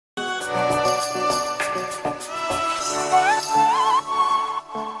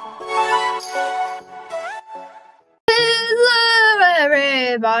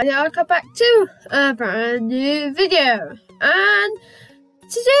everybody, welcome back to a brand new video, and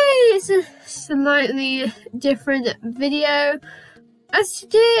today is a slightly different video, as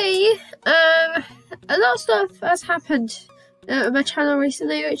today a lot of stuff has happened on my channel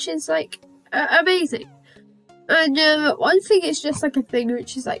recently, which is like amazing. And one thing is just like a thing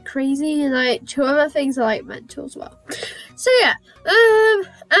which is like crazy, and like two other things are like mental as well. So yeah,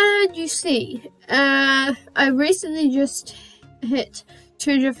 and you see, I recently just hit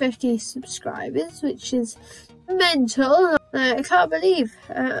 250 subscribers, which is mental. I can't believe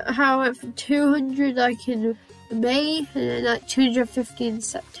how I went from 200 like in May and then like 250 in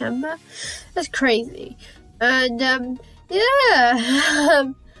September. That's crazy. And yeah.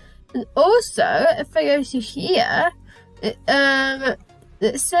 And also, if I go to here,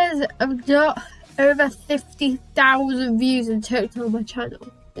 it says I've got over 50,000 views in total on my channel,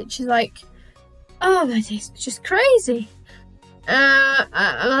 which is like, oh my days, it's just crazy.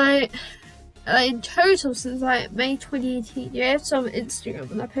 In total since like May 2018, yeah, it's on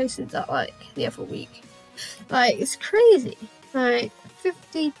Instagram, and I posted that like the other week. Like, it's crazy. Like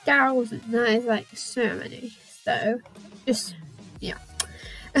 50,000, that is like so many. So just yeah.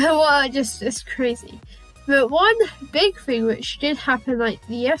 Well, it's crazy. But one big thing which did happen like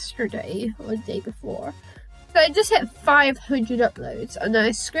yesterday or the day before, so I just hit 500 uploads and I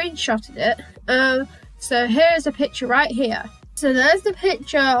screenshotted it. So here's a picture right here. So there's the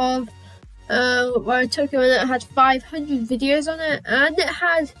picture of where I took it when it had 500 videos on it, and it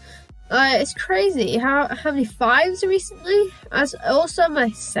had it's crazy how many fives recently. As also my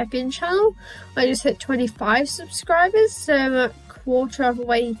second channel, I just hit 25 subscribers, so I'm a quarter of the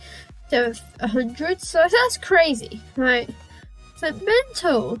way to 100. So that's crazy. Like, it's like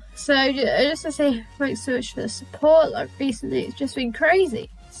mental. So just to say thanks so much for the support. Like recently, it's just been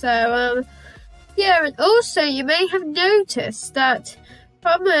crazy. So yeah, and also you may have noticed that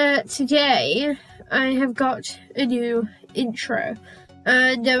from today I have got a new intro.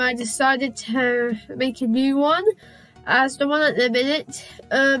 And I decided to make a new one, as the one at the minute,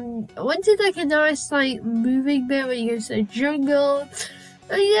 I wanted like a nice like moving bit where you go to the jungle,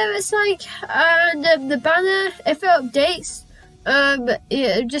 and yeah, it's like, and the banner, if it updates,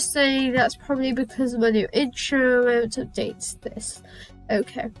 yeah, just saying that's probably because of my new intro, I want to update this.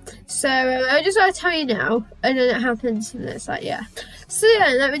 Okay, so I just want to tell you now, and then it happens, and it's like, yeah. So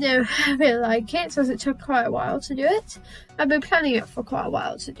yeah, let me know if you like it, since it took quite a while to do it. I've been planning it for quite a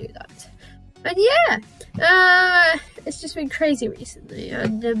while to do that. And yeah, it's just been crazy recently,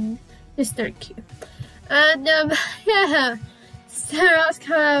 and just thank you. And yeah, so that's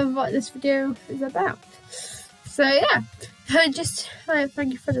kind of what this video is about. So yeah, just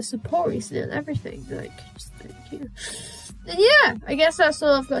thank you for the support recently and everything, like, just thank you. And yeah, I guess that's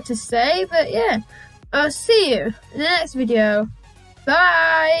all I've got to say, but yeah, I'll see you in the next video.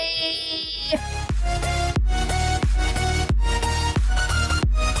 Bye!